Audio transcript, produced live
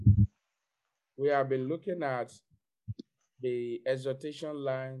We have been looking at the exhortation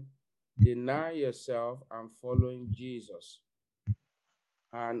line, deny yourself and following Jesus.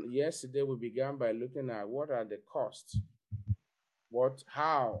 And yesterday we began by looking at what are the costs?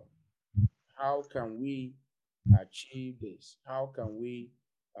 How can we achieve this? How can we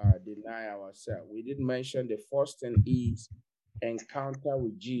deny ourselves? We did mention the first thing is encounter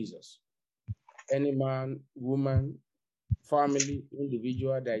with Jesus. Any man, woman, family,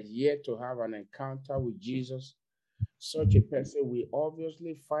 individual that is yet to have an encounter with Jesus, such a person will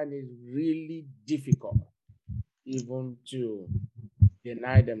obviously find it really difficult even to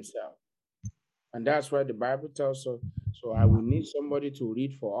deny themselves. And that's why the Bible tells us. So I will need somebody to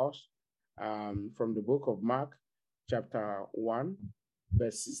read for us from the book of Mark, chapter 1,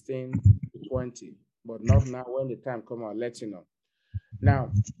 verse 16 to 20. But not now. When the time comes, I'll let you know.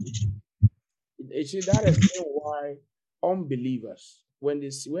 Now, you see, that explains why unbelievers, when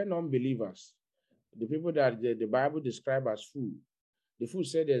unbelievers, the people that the Bible describes as fool, the fool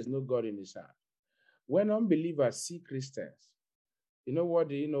said there's no God in his heart. When unbelievers see Christians, you know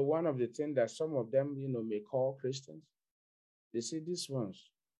what? One of the things that some of them, may call Christians, they say these ones,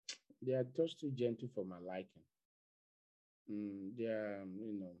 they are just too gentle for my liking. They are,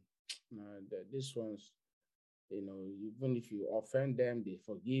 these ones, even if you offend them, they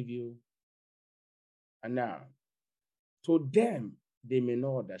forgive you. And now, to them, they may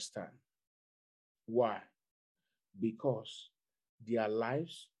not understand. Why? Because their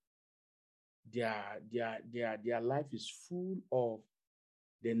lives, their life is full of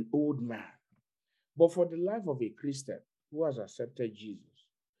the old man. But for the life of a Christian who has accepted Jesus,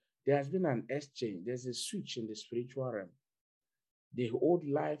 there has been an exchange. There's a switch in the spiritual realm. The old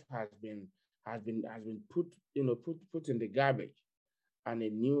life has been put in the garbage, and a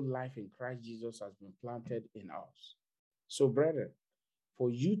new life in Christ Jesus has been planted in us. So, brethren, for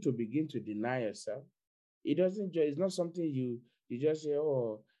you to begin to deny yourself, it's not something you just say,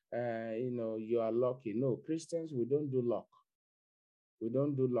 oh, you are lucky. No, Christians, we don't do luck. We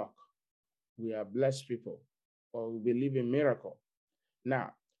don't do luck. We are blessed people, or we believe in miracle.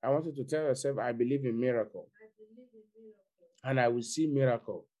 Now, I want you to tell yourself, I believe in miracle, and I will see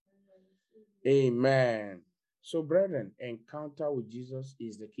miracle. Amen. So, brethren, encounter with Jesus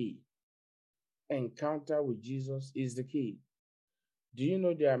is the key. Encounter with Jesus is the key. Do you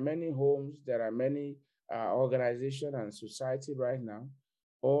know there are many homes, there are many organizations and society right now,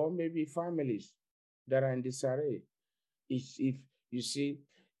 or maybe families that are in disarray? If you see,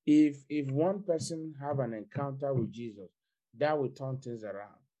 if one person have an encounter with Jesus, that will turn things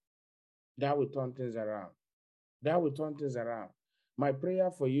around. That will turn things around. That will turn things around. My prayer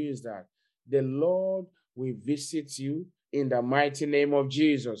for you is that the Lord will visit you in the mighty name of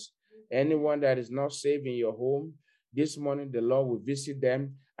Jesus. Anyone that is not saved in your home, this morning the Lord will visit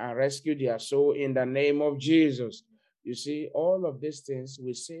them and rescue their soul in the name of Jesus. You see, all of these things,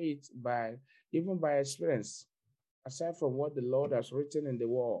 we say it even by experience, aside from what the Lord has written in the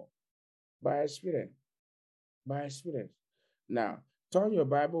word, by experience, by experience. Now, turn your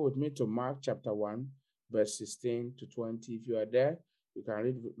Bible with me to Mark chapter 1, verse 16 to 20. If you are there, you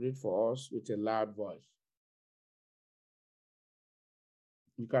can read for us with a loud voice.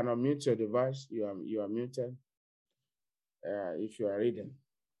 You can unmute your device. You are muted if you are reading.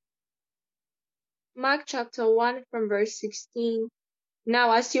 Mark chapter 1 from verse 16.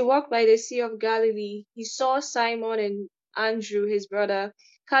 Now, as he walked by the Sea of Galilee, he saw Simon and Andrew, his brother,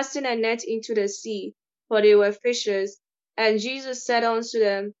 casting a net into the sea, for they were fishers. And Jesus said unto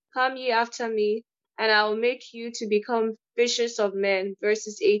them, Come ye after me, and I will make you to become fishers of men.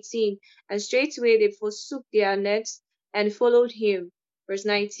 Verses 18. And straightway they forsook their nets and followed him. Verse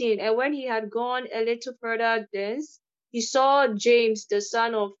 19. And when he had gone a little further thence, he saw James, the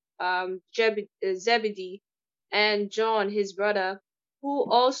son of Zebedee, and John, his brother, who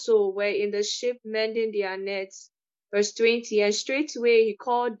also were in the ship mending their nets. Verse 20. And straightway he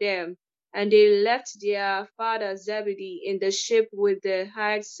called them, and they left their father Zebedee in the ship with the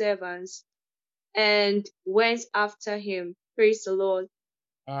hired servants, and went after him. Praise the Lord.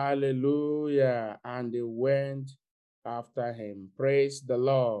 Hallelujah. And they went after him. Praise the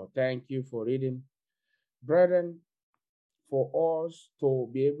Lord. Thank you for reading. Brethren, for us to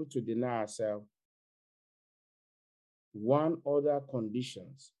be able to deny ourselves, one other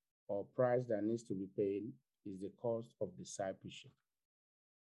conditions or price that needs to be paid is the cost of discipleship.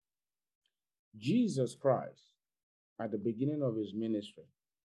 Jesus Christ, at the beginning of his ministry,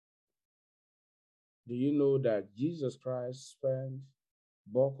 do you know that Jesus Christ spent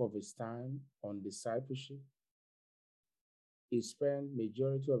bulk of his time on discipleship? He spent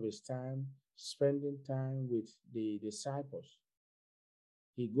majority of his time spending time with the disciples.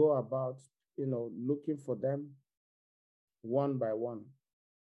 He go about looking for them one by one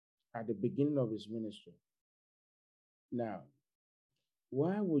at the beginning of his ministry. Now,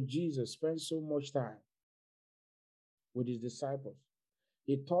 why would Jesus spend so much time with his disciples?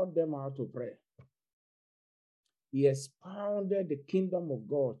 He taught them how to pray. He expounded the kingdom of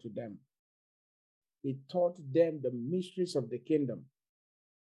God to them. He taught them the mysteries of the kingdom.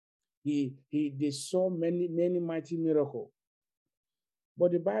 They saw many mighty miracles.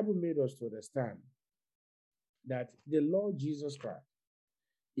 But the Bible made us to understand that the Lord Jesus Christ,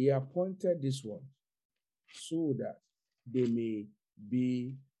 he appointed this one so that they may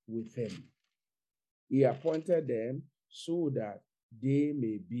be with him. He appointed them so that they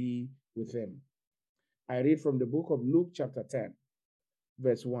may be with him. I read from the book of Luke chapter 10,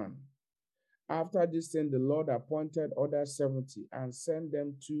 verse 1. After this thing, the Lord appointed other 70 and sent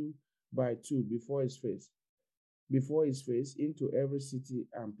them 2 by 2 before his face into every city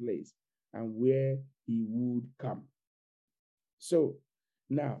and place and where he would come. So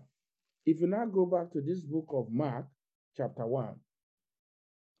now, if you now go back to this book of Mark chapter 1,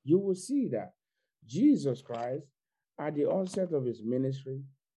 you will see that Jesus Christ, at the onset of his ministry,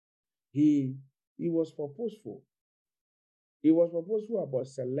 he was purposeful. He was purposeful about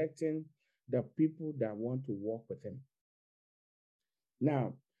selecting the people that want to walk with him.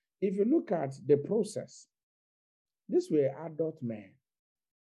 Now, if you look at the process, these were adult men.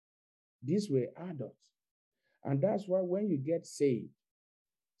 These were adults. And that's why when you get saved,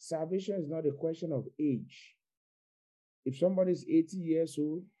 salvation is not a question of age. If somebody is 80 years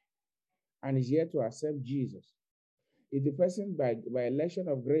old and is yet to accept Jesus, if the person by election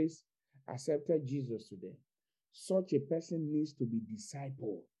of grace accepted Jesus today, such a person needs to be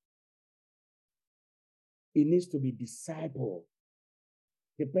discipled. He needs to be discipled.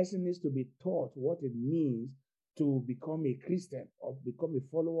 The person needs to be taught what it means to become a Christian or become a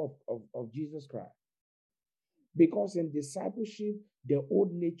follower of Jesus Christ. Because in discipleship, the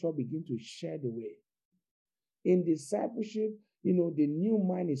old nature begins to shed away. In discipleship, the new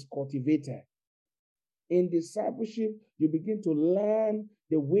mind is cultivated. In discipleship, you begin to learn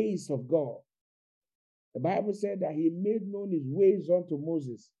the ways of God. The Bible said that he made known his ways unto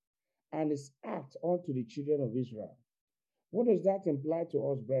Moses and his acts unto the children of Israel. What does that imply to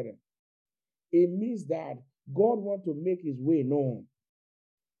us, brethren? It means that God wants to make his way known.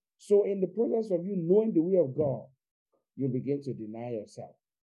 So in the process of you knowing the way of God, you begin to deny yourself.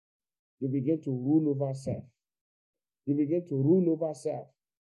 You begin to rule over self. You begin to rule over self.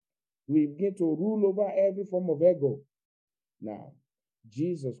 We begin to rule over every form of ego. Now,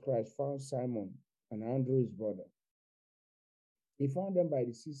 Jesus Christ found Simon and Andrew, his brother. He found them by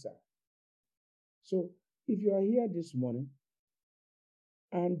the seaside. So, if you are here this morning,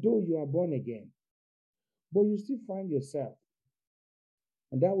 and though you are born again, but you still find yourself,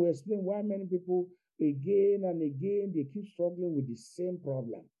 and that will explain why many people again and again they keep struggling with the same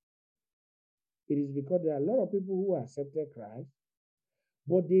problem. It is because there are a lot of people who accepted Christ,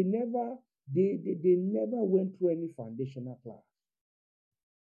 but they never went through any foundational class.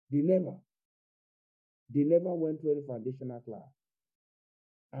 They never went through any foundational class.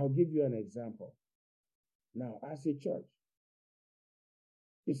 I'll give you an example. Now, as a church,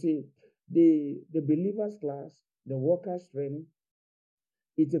 you see, the believers class, the workers training,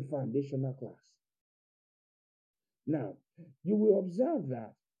 it's a foundational class. Now, you will observe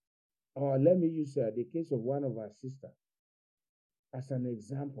that, or let me use the case of one of our sisters as an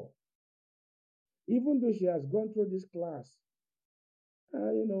example. Even though she has gone through this class,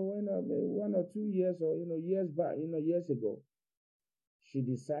 when 1 or 2 years or years back, years ago, she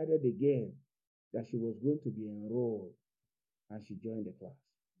decided again that she was going to be enrolled, and she joined the class.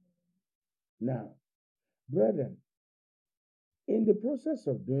 Now, brethren, in the process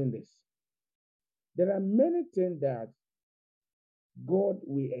of doing this, there are many things that God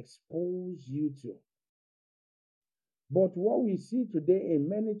will expose you to. But what we see today in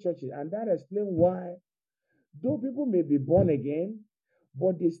many churches, and that explains why, though people may be born again,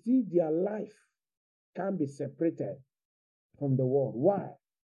 but their life can be separated from the world. Why?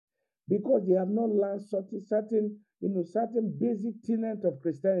 Because they have not learned certain basic tenets of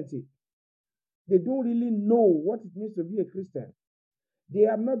Christianity. They don't really know what it means to be a Christian. They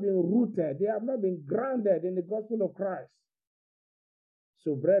have not been rooted. They have not been grounded in the gospel of Christ.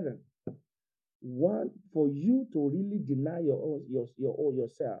 So, brethren, for you to really deny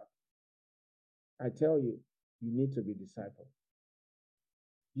yourself, I tell you, you need to be discipled.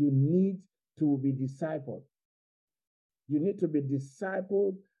 You need to be discipled. You need to be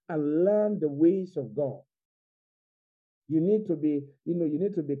discipled and learn the ways of God. You need to be, you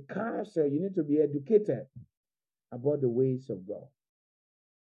need to be counseled. You need to be educated about the ways of God.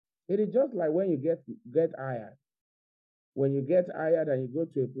 It is just like when you get hired. When you get hired and you go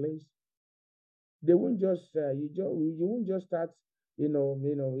to a place, they won't just you won't just start, maybe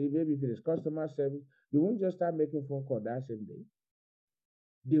if it is customer service, you won't just start making phone call that same day.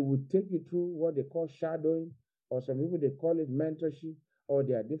 They will take you through what they call shadowing, or some people they call it mentorship, or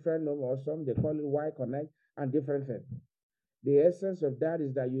there are different numbers, or some they call it Y Connect and different things. The essence of that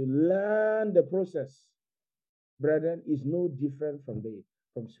is that you learn the process. Brethren, is no different from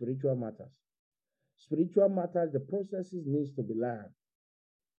spiritual matters. Spiritual matters, the processes needs to be learned.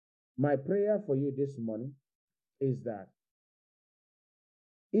 My prayer for you this morning is that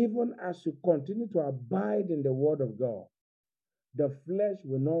even as you continue to abide in the word of God, the flesh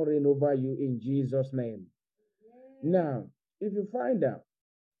will not reign over you in Jesus' name. Now, if you find out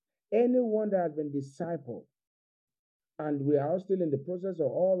anyone that has been discipled, and we are still in the process of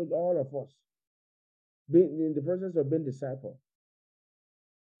all of us being in the process of being discipled,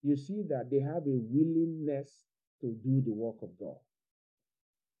 you see that they have a willingness to do the work of God.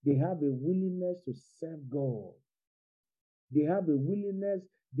 They have a willingness to serve God. They have a willingness.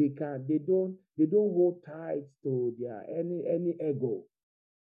 They don't hold tight to their any ego.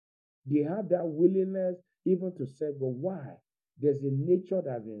 They have that willingness even to serve God. Why? There's a nature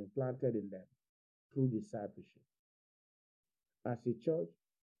that has been implanted in them through discipleship. As a church,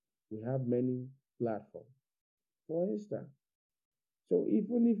 we have many platforms. For instance, so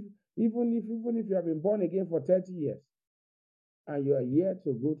even if you have been born again for 30 years and you are yet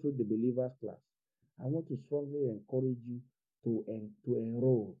to go through the believers class, I want to strongly encourage you to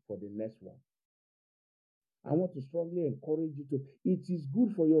enroll for the next one. I want to strongly encourage you to. It is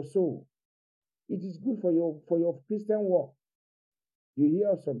good for your soul. It is good for your Christian walk. You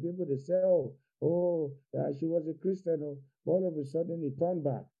hear some people, they say, she was a Christian, but all of a sudden he turned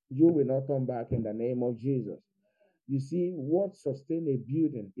back. You will not turn back in the name of Jesus. You see, what sustains a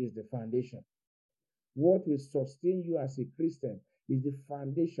building is the foundation. What will sustain you as a Christian is the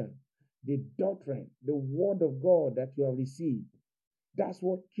foundation, the doctrine, the word of God that you have received. That's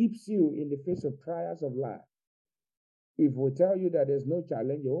what keeps you in the face of trials of life. If we tell you that there's no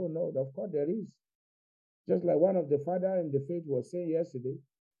challenge, oh no, of course there is. Just like one of the father in the faith was saying yesterday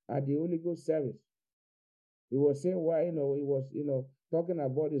at the Holy Ghost service. He was saying why, he was, talking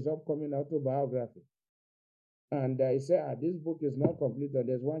about his upcoming autobiography. And he said, this book is not complete, and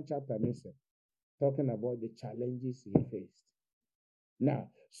there's one chapter missing, talking about the challenges he faced. Now,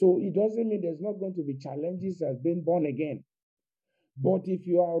 so it doesn't mean there's not going to be challenges as being born again. But if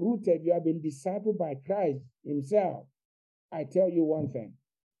you are rooted, you have been discipled by Christ himself, I tell you one thing,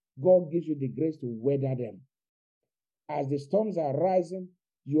 God gives you the grace to weather them. As the storms are rising,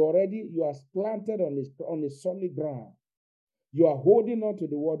 you are planted on a solid ground. You are holding on to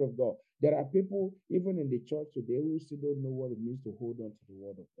the word of God. There are people, even in the church today, who still don't know what it means to hold on to the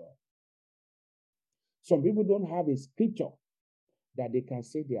word of God. Some people don't have a scripture that they can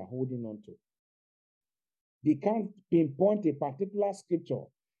say they are holding on to. They can't pinpoint a particular scripture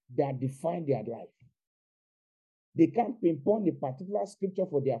that defines their life. They can't pinpoint a particular scripture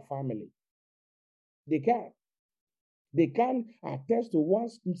for their family. They can't. They can't attest to one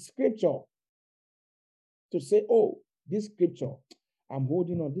scripture to say, oh, this scripture, I'm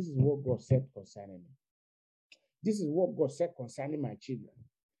holding on. This is what God said concerning me. This is what God said concerning my children.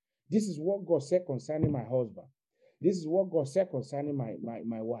 This is what God said concerning my husband. This is what God said concerning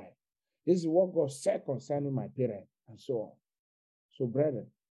my wife. This is what God said concerning my parents, and so on. So, brethren,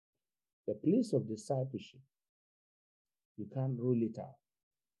 the place of discipleship, you can't rule it out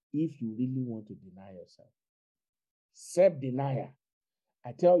if you really want to deny yourself. Self-denial.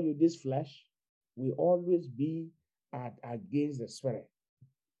 I tell you, this flesh will always be against the spirit.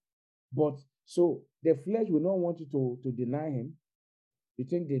 But so the flesh will not want you to deny him. You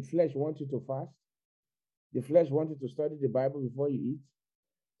think the flesh wants you to fast? The flesh wants you to study the Bible before you eat?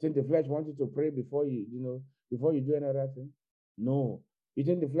 You think the flesh wants you to pray before you do another thing? No. You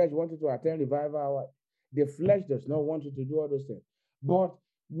think the flesh wants you to attend revival hour? The flesh does not want you to do all those things. But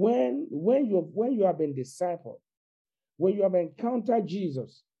when you have been discipled, when you have encountered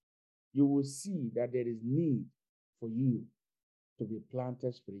Jesus, you will see that there is need for you to be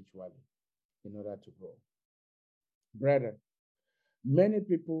planted spiritually in order to grow. Brethren, many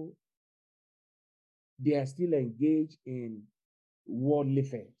people, they are still engaged in worldly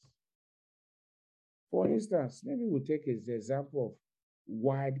things. For instance, maybe we'll take as the example of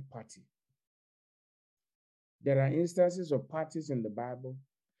wide party. There are instances of parties in the Bible,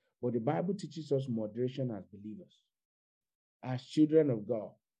 but the Bible teaches us moderation as believers, as children of God.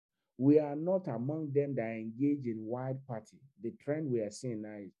 We are not among them that engage in wide party. The trend we are seeing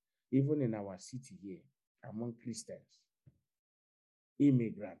now is even in our city here, among Christians.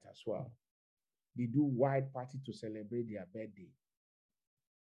 immigrants as well. They do wide party to celebrate their birthday.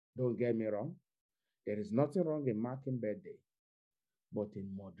 Don't get me wrong. There is nothing wrong in marking birthday, but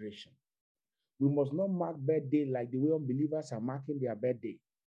in moderation. We must not mark birthday like the way unbelievers are marking their birthday.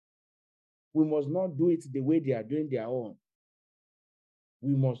 We must not do it the way they are doing their own.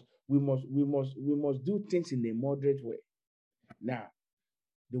 We must do things in a moderate way. Now,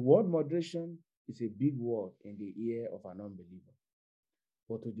 the word moderation is a big word in the ear of an unbeliever.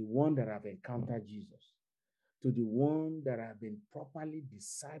 But to the one that have encountered Jesus, to the one that have been properly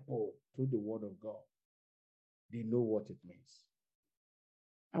discipled through the word of God, they know what it means.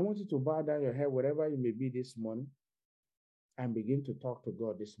 I want you to bow down your head wherever you may be this morning and begin to talk to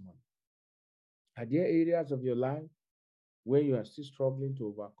God this morning. Are there areas of your life where you are still struggling to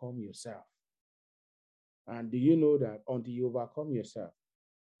overcome yourself? And do you know that until you overcome yourself,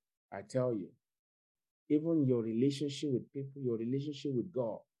 I tell you, even your relationship with people, your relationship with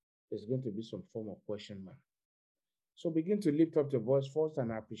God, there's going to be some form of question mark. So begin to lift up your voice first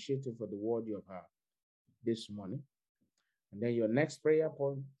and appreciate Him for the word you have heard this morning. And then your next prayer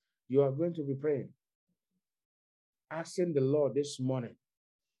point, you are going to be praying, asking the Lord this morning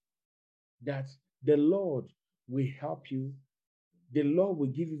that the Lord will help you. The Lord will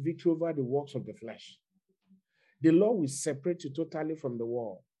give you victory over the works of the flesh. The Lord will separate you totally from the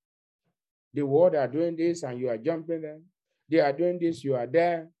world. The world are doing this and you are jumping there. They are doing this, you are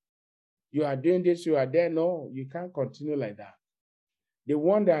there. You are doing this, you are there. No, you can't continue like that. The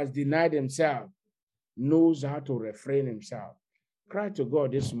one that has denied himself knows how to refrain himself. Cry to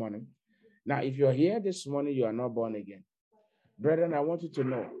God this morning. Now, if you're here this morning, you are not born again. Brethren, I want you to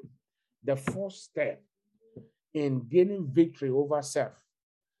know the first step in gaining victory over self,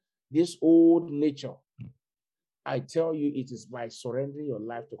 this old nature, I tell you, it is by surrendering your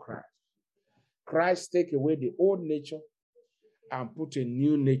life to Christ. Christ take away the old nature and put a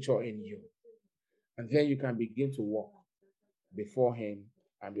new nature in you. And then you can begin to walk before Him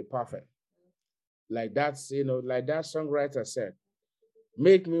and be perfect. Like that, like that songwriter said,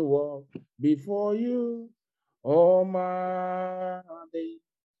 make me walk before you all my days.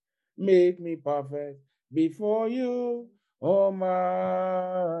 Make me perfect before you all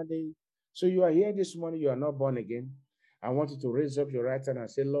my days. So you are here this morning, you are not born again. I want you to raise up your right hand and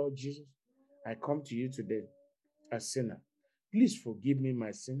say, Lord Jesus, I come to you today, a sinner. Please forgive me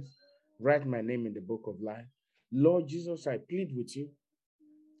my sins. Write my name in the book of life. Lord Jesus, I plead with you.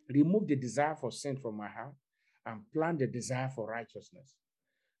 Remove the desire for sin from my heart and plant the desire for righteousness.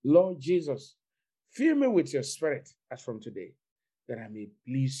 Lord Jesus, fill me with your spirit as from today, that I may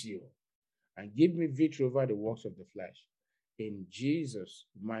please you and give me victory over the works of the flesh. In Jesus'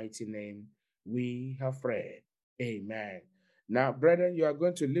 mighty name, we have prayed. Amen. Now, brethren, you are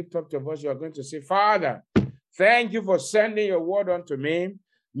going to lift up your voice. You are going to say, Father, thank you for sending your word unto me.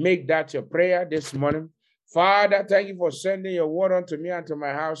 Make that your prayer this morning. Father, thank you for sending your word unto me and to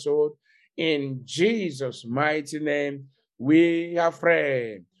my household. In Jesus' mighty name, we have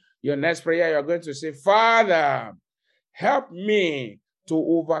prayed. Your next prayer, you are going to say, Father, help me to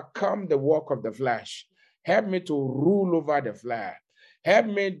overcome the work of the flesh. Help me to rule over the flesh. Help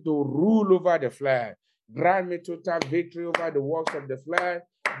me to rule over the flesh. Grant me total victory over the works of the flesh.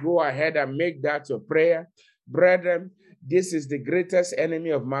 Go ahead and make that your prayer. Brethren, this is the greatest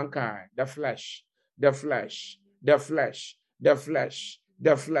enemy of mankind, the flesh, the flesh, the flesh, the flesh,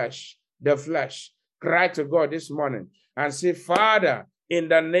 the flesh, the flesh. Cry to God this morning and say, Father, in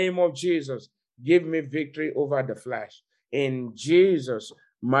the name of Jesus, give me victory over the flesh. In Jesus'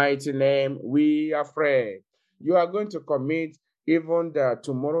 mighty name, we are prayed. You are going to commit even the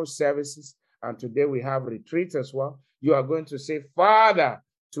tomorrow services, and today we have retreat as well. You are going to say, Father,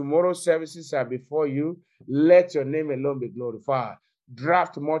 tomorrow's services are before you. Let your name alone be glorified.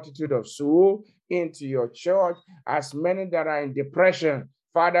 Draft multitude of souls into your church. As many that are in depression,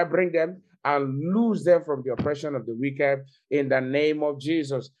 Father, bring them and lose them from the oppression of the wicked in the name of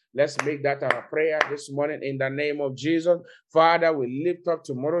Jesus. Let's make that our prayer this morning in the name of Jesus. Father, we lift up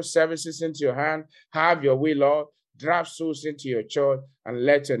tomorrow's services into your hand. Have your way, Lord. Draft souls into your church and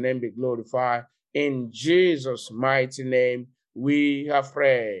let your name be glorified. In Jesus' mighty name, we have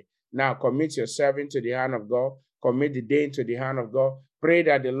prayed. Now commit yourself into the hand of God. Commit the day into the hand of God. Pray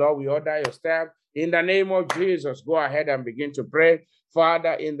that the Lord will order your steps. In the name of Jesus, go ahead and begin to pray.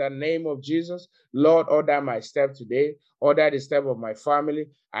 Father, in the name of Jesus, Lord, order my step today. Order the step of my family.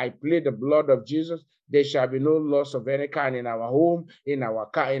 I plead the blood of Jesus. There shall be no loss of any kind in our home, in our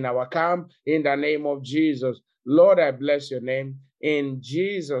camp, in the name of Jesus. Lord, I bless your name. In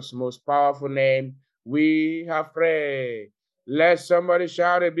Jesus' most powerful name, we have prayed. Let somebody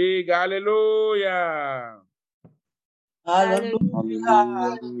shout a big hallelujah.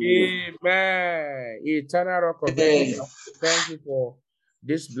 Hallelujah. Amen. Eternal Rock of Ages, thank you for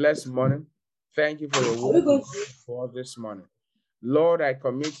this blessed morning. Thank you for your word for us this morning. Lord, I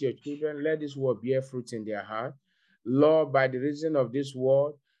commit your children. Let this word bear fruit in their heart. Lord, by the reason of this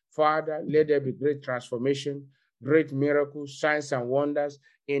word, Father, let there be great transformation, great miracles, signs and wonders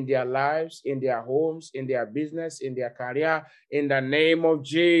in their lives, in their homes, in their business, in their career, in the name of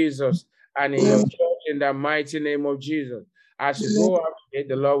Jesus, and in your church, in the mighty name of Jesus. As you go out today,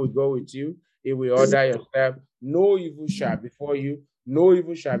 the Lord will go with you. He will order your step. No evil shall befall you. No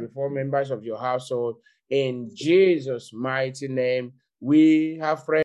evil shall befall members of your household. In Jesus' mighty name, we have prayed.